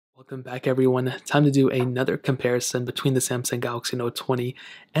Welcome back everyone. Time to do another comparison between the Samsung Galaxy Note 20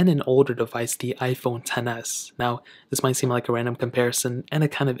 and an older device, the iPhone XS. Now, this might seem like a random comparison, and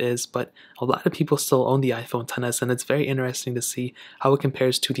it kind of is, but a lot of people still own the iPhone XS, and it's very interesting to see how it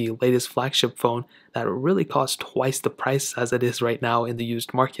compares to the latest flagship phone that really costs twice the price as it is right now in the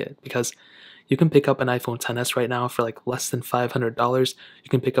used market, because you can pick up an iPhone XS right now for like less than $500. You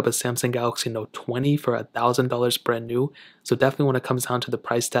can pick up a Samsung Galaxy Note 20 for $1,000 brand new. So definitely when it comes down to the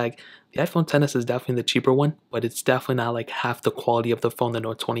price tag, the iPhone XS is definitely the cheaper one, but it's definitely not like half the quality of the phone the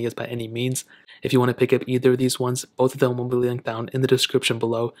Note 20 is by any means. If you want to pick up either of these ones, both of them will be linked down in the description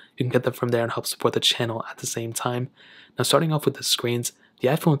below. You can get them from there and help support the channel at the same time. Now starting off with the screens, the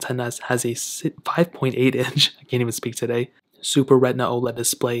iPhone XS has a 5.8 inch, I can't even speak today, Super Retina OLED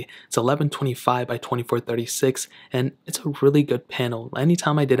display. It's 1125 by 2436, and it's a really good panel.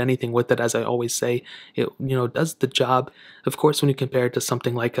 Anytime I did anything with it, as I always say, it does the job. Of course, when you compare it to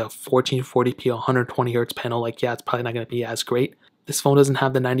something like a 1440p 120Hz panel, like it's probably not going to be as great. This phone doesn't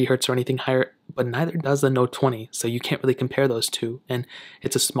have the 90Hz or anything higher, but neither does the Note 20, so you can't really compare those two. And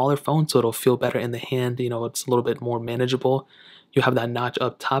it's a smaller phone, so it'll feel better in the hand. It's a little bit more manageable. You have that notch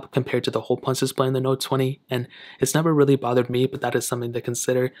up top compared to the hole punch display in the Note 20, and it's never really bothered me, but that is something to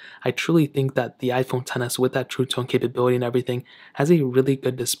consider. I truly think that the iPhone XS, with that True Tone capability and everything, has a really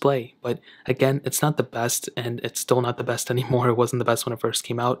good display, but again, it's not the best, and it's still not the best anymore. It wasn't the best when it first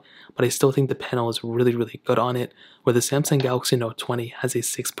came out, but I still think the panel is really, really good on it, where the Samsung Galaxy Note 20 has a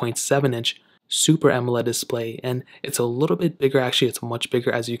 6.7 inch Super AMOLED display, and it's a little bit bigger. Actually, it's much bigger,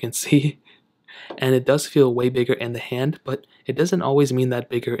 as you can see. And it does feel way bigger in the hand, but it doesn't always mean that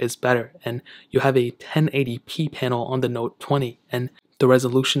bigger is better. And you have a 1080p panel on the Note 20, and the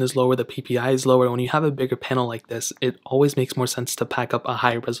resolution is lower, the PPI is lower. When you have a bigger panel like this, it always makes more sense to pack up a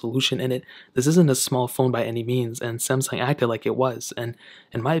higher resolution in it. This isn't a small phone by any means, and Samsung acted like it was. And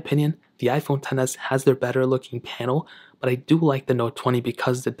in my opinion, the iPhone XS has their better looking panel, but I do like the Note 20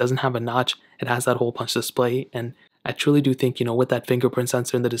 because it doesn't have a notch. It has that hole punch display, and I truly do think, with that fingerprint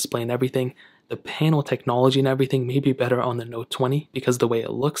sensor in the display and everything, the panel technology and everything may be better on the Note 20 because of the way it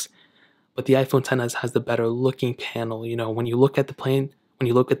looks, but the iPhone XS has the better looking panel. When you look at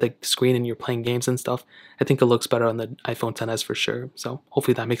the screen and you're playing games and stuff, I think it looks better on the iPhone XS for sure. So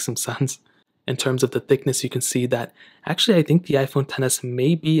hopefully that makes some sense. In terms of the thickness, you can see that actually I think the iPhone XS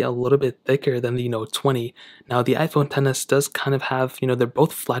may be a little bit thicker than the Note 20. Now the iPhone XS does kind of have, they're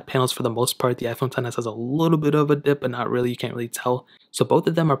both flat panels for the most part. The iPhone XS has a little bit of a dip, but not really, you can't really tell. So both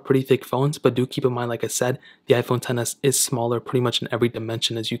of them are pretty thick phones, but do keep in mind, like I said, the iPhone XS is smaller pretty much in every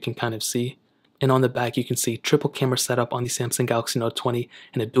dimension, as you can kind of see. And on the back, you can see triple camera setup on the Samsung Galaxy Note 20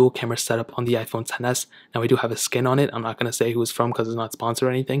 and a dual camera setup on the iPhone XS. Now, we do have a skin on it. I'm not going to say who it's from because it's not sponsored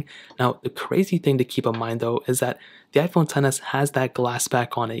or anything. Now, the crazy thing to keep in mind, though, is that the iPhone XS has that glass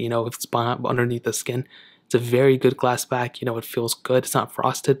back on it, if it's underneath the skin. It's a very good glass back, it feels good. It's not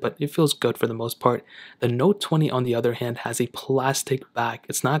frosted, but it feels good for the most part. The Note 20, on the other hand, has a plastic back.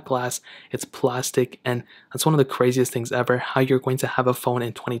 It's not glass, it's plastic, and that's one of the craziest things ever, how you're going to have a phone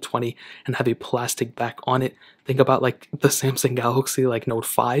in 2020 and have a plastic back on it. Think about like the Samsung Galaxy, like Note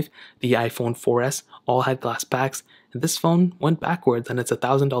 5, the iPhone 4S, all had glass backs, and this phone went backwards, and it's a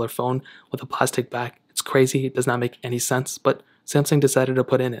 $1,000 phone with a plastic back. It's crazy, it does not make any sense, but Samsung decided to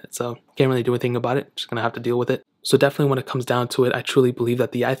put in it, so can't really do anything about it, just gonna have to deal with it. So definitely when it comes down to it, I truly believe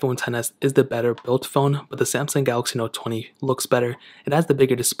that the iPhone XS is the better built phone, but the Samsung Galaxy Note 20 looks better. It has the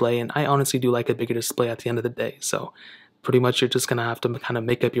bigger display, and I honestly do like a bigger display at the end of the day, so pretty much you're just gonna have to kind of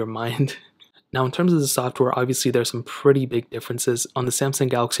make up your mind. Now, in terms of the software, obviously there's some pretty big differences. On the Samsung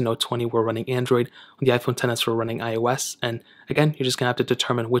Galaxy Note 20, we're running Android. On the iPhone XS, we're running iOS. And again, you're just going to have to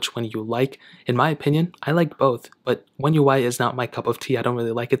determine which one you like. In my opinion, I like both, but One UI is not my cup of tea. I don't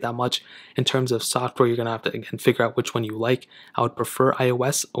really like it that much. In terms of software, you're going to have to, again, figure out which one you like. I would prefer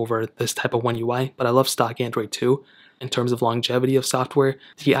iOS over this type of One UI, but I love stock Android too. In terms of longevity of software,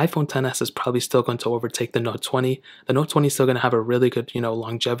 the iPhone XS is probably still going to overtake the Note 20. The Note 20 is still going to have a really good,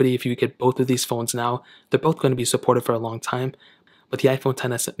 longevity. If you get both of these phones now, they're both going to be supported for a long time. But the iPhone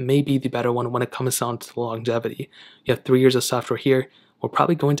XS may be the better one when it comes down to the longevity. You have 3 years of software here. We're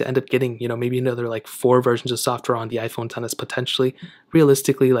probably going to end up getting, maybe another like 4 versions of software on the iPhone XS potentially.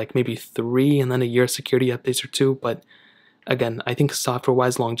 Realistically, like maybe 3 and then a year of security updates or 2, but again, I think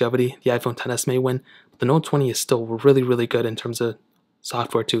software-wise longevity, the iPhone XS may win, but the Note 20 is still really, really good in terms of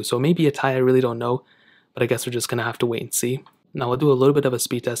software too. So maybe a tie, I really don't know, but I guess we're just going to have to wait and see. Now I'll do a little bit of a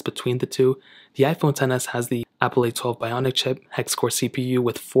speed test between the two. The iPhone XS has the Apple A12 Bionic chip, hex-core CPU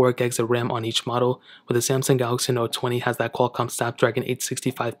with 4 gigs of RAM on each model, where the Samsung Galaxy Note 20 has that Qualcomm Snapdragon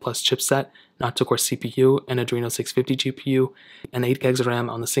 865 Plus chipset, an octa-core CPU, an Adreno 650 GPU, and 8 gigs of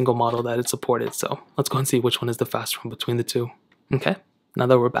RAM on the single model that it supported. So let's go and see which one is the faster one between the two. Okay, now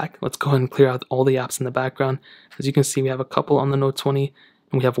that we're back, let's go ahead and clear out all the apps in the background. As you can see, we have a couple on the Note 20,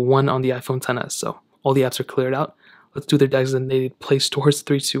 and we have one on the iPhone XS. So all the apps are cleared out. Let's do their designated Play Stores.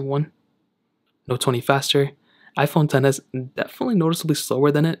 3, 2, 1. Note 20 faster. iPhone XS definitely noticeably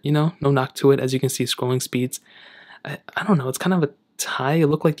slower than it, no knock to it. As you can see, scrolling speeds, I don't know, it's kind of a tie. It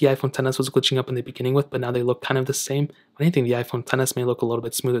looked like the iPhone XS was glitching up in the beginning with, but now they look kind of the same. If anything, the iPhone XS may look a little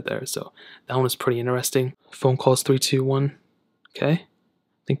bit smoother there, so that one was pretty interesting. Phone calls. 3, 2, 1. Okay, I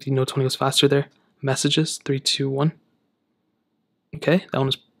think the Note 20 was faster there. Messages. 3, 2, 1. Okay, that one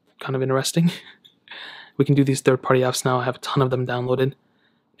was kind of interesting. We can do these third-party apps now. I have a ton of them downloaded.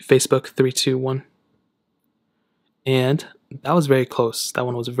 Facebook. 3, 2, 1. And that was very close. That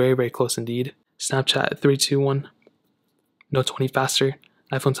one was very, very close indeed. Snapchat. 3, 2, 1. Note 20 faster.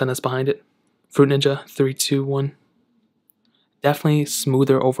 iPhone XS behind it. Fruit Ninja. 3, 2, 1. Definitely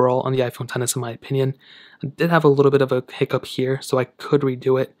smoother overall on the iPhone XS in my opinion. I did have a little bit of a hiccup here, so I could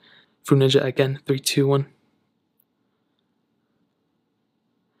redo it. Fruit Ninja again. 3, 2, 1.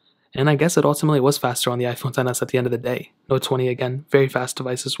 And I guess it ultimately was faster on the iPhone XS at the end of the day. Note 20 again, very fast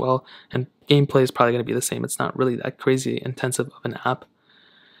device as well, and gameplay is probably going to be the same. It's not really that crazy intensive of an app.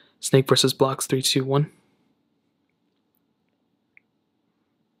 Snake versus Blocks. 3, 2, 1.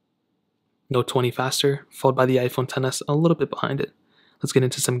 Note 20 faster, followed by the iPhone XS a little bit behind it. Let's get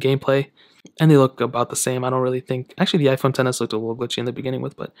into some gameplay, and they look about the same. I don't really think, actually the iPhone XS looked a little glitchy in the beginning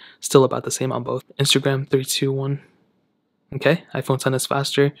with, but still about the same on both. Instagram. 3, 2, 1. Okay, iPhone XS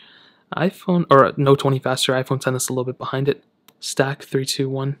faster. Note 20 faster, iPhone XS a little bit behind it. Stack. 3, 2,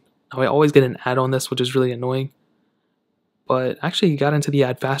 1. Now I always get an ad on this, which is really annoying. But actually, you got into the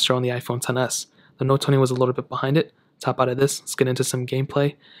ad faster on the iPhone XS. The Note 20 was a little bit behind it. Top out of this, let's get into some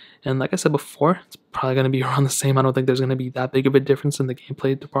gameplay. And like I said before, it's probably going to be around the same. I don't think there's going to be that big of a difference in the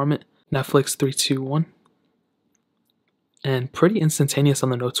gameplay department. Netflix. 3, 2, 1. And pretty instantaneous on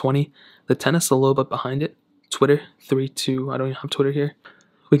the Note 20. The XS a little bit behind it. Twitter. 3, 2. I don't even have Twitter here.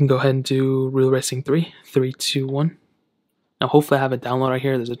 We can go ahead and do Real Racing 3. 3, 2, 1. Now hopefully I have it downloaded right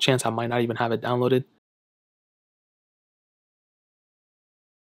here. There's a chance I might not even have it downloaded.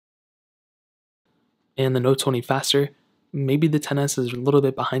 And the Note 20 faster. Maybe the XS is a little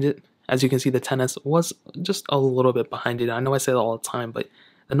bit behind it. As you can see, the XS was just a little bit behind it. I know I say that all the time, but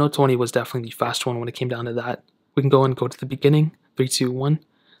the Note 20 was definitely the faster one when it came down to that. We can go to the beginning. 3, 2, 1.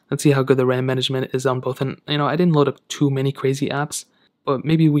 Let's see how good the RAM management is on both. And I didn't load up too many crazy apps, but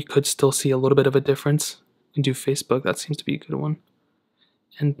maybe we could still see a little bit of a difference. We can do Facebook. That seems to be a good one.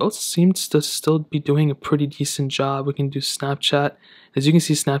 And both seem to still be doing a pretty decent job. We can do Snapchat. As you can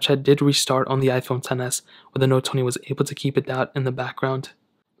see, Snapchat did restart on the iPhone XS, where the Note 20 was able to keep it out in the background.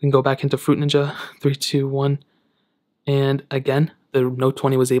 We can go back into Fruit Ninja. 3, 2, 1. And again, the Note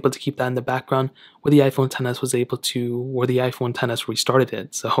 20 was able to keep that in the background, where the iPhone XS was able to, where the iPhone XS restarted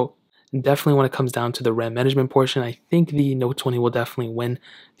it. So definitely when it comes down to the RAM management portion, I think the Note 20 will definitely win.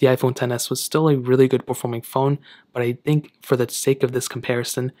 The iPhone XS was still a really good performing phone, but I think for the sake of this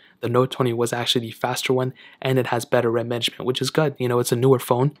comparison, the Note 20 was actually the faster one, and it has better RAM management, which is good. It's a newer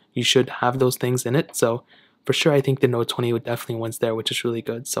phone. You should have those things in it. So for sure, I think the Note 20 would definitely wins there, which is really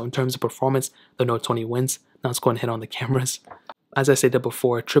good. So in terms of performance, the Note 20 wins. Now let's go and hit on the cameras. As I stated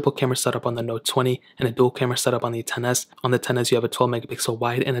before, a triple camera setup on the Note 20 and a dual camera setup on the XS. On the XS, you have a 12 megapixel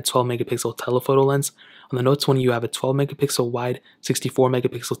wide and a 12 megapixel telephoto lens. On the Note 20, you have a 12 megapixel wide, 64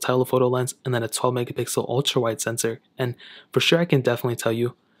 megapixel telephoto lens, and then a 12 megapixel ultra wide sensor. And for sure, I can definitely tell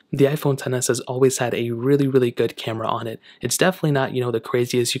you, the iPhone XS has always had a really, really good camera on it. It's definitely not, the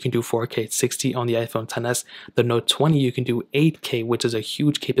craziest. You can do 4K at 60 on the iPhone XS. The Note 20, you can do 8K, which is a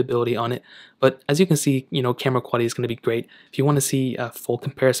huge capability on it. But as you can see, camera quality is going to be great. If you want to see a full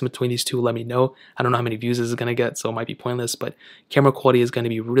comparison between these two, let me know. I don't know how many views this is going to get, so it might be pointless, but camera quality is going to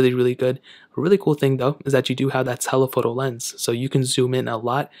be really, really good. A really cool thing, though, is that you do have that telephoto lens. So you can zoom in a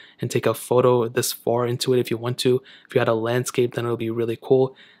lot and take a photo this far into it if you want to. If you had a landscape, then it'll be really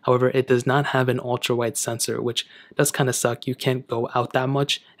cool. However, it does not have an ultra-wide sensor, which does kind of suck. You can't go out that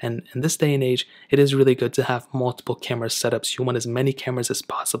much, and in this day and age, it is really good to have multiple camera setups. You want as many cameras as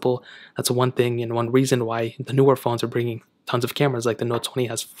possible. That's one thing and one reason why the newer phones are bringing tons of cameras. Like the Note 20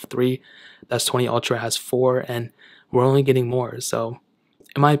 has 3, the S20 Ultra has 4, and we're only getting more. So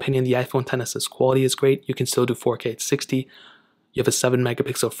in my opinion, the iPhone XS's quality is great. You can still do 4K at 60. You have a 7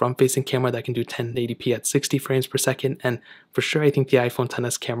 megapixel front facing camera that can do 1080p at 60 frames per second, and for sure I think the iPhone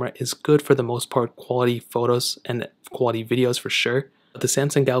XS camera is good for the most part, quality photos and quality videos for sure. But the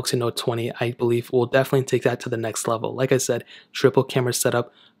Samsung Galaxy Note 20 I believe will definitely take that to the next level. Like I said, triple camera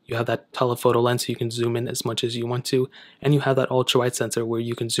setup, you have that telephoto lens so you can zoom in as much as you want to, and you have that ultra wide sensor where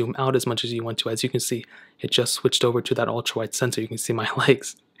you can zoom out as much as you want to. As you can see, it just switched over to that ultra wide sensor. You can see my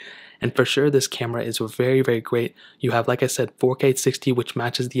legs. And for sure, this camera is very, very great. You have, like I said, 4K 60, which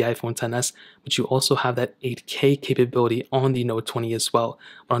matches the iPhone XS, but you also have that 8K capability on the Note 20 as well.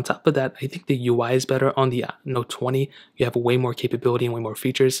 But on top of that, I think the UI is better on the Note 20. You have way more capability and way more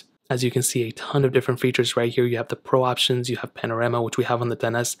features. As you can see, a ton of different features right here. You have the Pro options, you have Panorama, which we have on the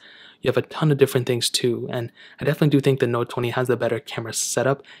XS. You have a ton of different things too. And I definitely do think the Note 20 has the better camera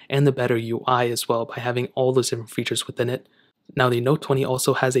setup and the better UI as well by having all those different features within it. Now the Note 20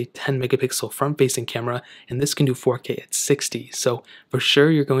 also has a 10 megapixel front facing camera, and this can do 4K at 60. So for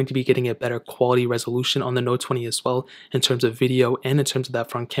sure you're going to be getting a better quality resolution on the Note 20 as well in terms of video and in terms of that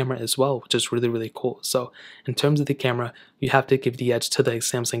front camera as well, which is really, really cool. So in terms of the camera, you have to give the edge to the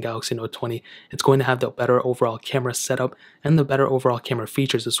Samsung Galaxy Note 20. It's going to have the better overall camera setup and the better overall camera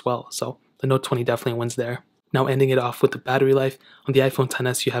features as well. So the Note 20 definitely wins there. Now ending it off with the battery life, on the iPhone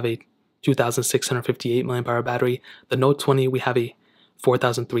XS you have a 2,658 mAh battery. The Note 20, we have a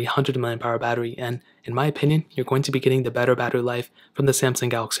 4,300 mAh battery, and in my opinion, you're going to be getting the better battery life from the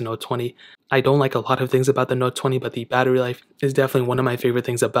Samsung Galaxy Note 20. I don't like a lot of things about the Note 20, but the battery life is definitely one of my favorite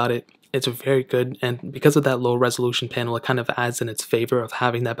things about it. It's very good, and because of that low resolution panel, it kind of adds in its favor of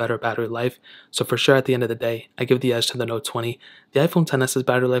having that better battery life. So for sure, at the end of the day, I give the edge to the Note 20. The iPhone XS's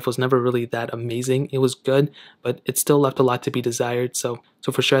battery life was never really that amazing. It was good, but it still left a lot to be desired. So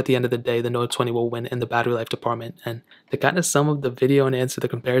for sure, at the end of the day, the Note 20 will win in the battery life department. And to kind of sum up the video and answer the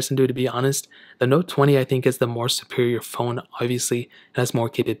comparison, to be honest, the Note 20 I think is the more superior phone. Obviously, it has more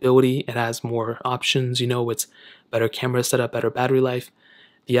capability, it has more options. It's better camera setup, better battery life,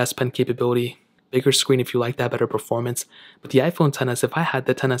 the S Pen capability, bigger screen if you like that, better performance. But the iPhone XS, if I had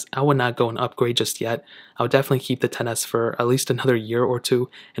the XS, I would not go and upgrade just yet. I would definitely keep the XS for at least another year or two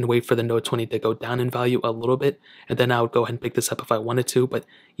and wait for the Note 20 to go down in value a little bit, and then I would go ahead and pick this up if I wanted to. But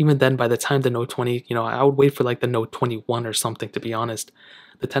even then, by the time the Note 20, I would wait for like the Note 21 or something, to be honest.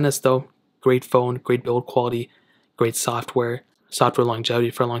 The XS though, great phone, great build quality, great software longevity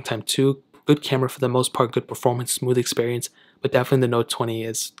for a long time too, good camera for the most part, good performance, smooth experience, but definitely the Note 20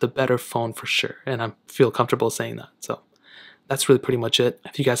 is the better phone for sure, and I feel comfortable saying that. So that's really pretty much it.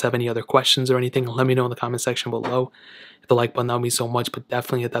 If you guys have any other questions or anything, let me know in the comment section below. Hit the like button, that would mean so much, but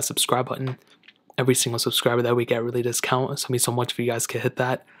definitely hit that subscribe button. Every single subscriber that we get really does count, so it means so much if you guys could hit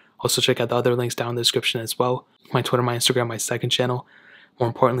that. Also check out the other links down in the description as well. My Twitter, my Instagram, my second channel. More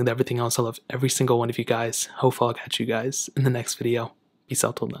importantly than everything else, I love every single one of you guys. Hopefully I'll catch you guys in the next video. Peace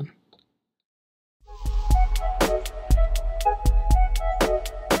out till then.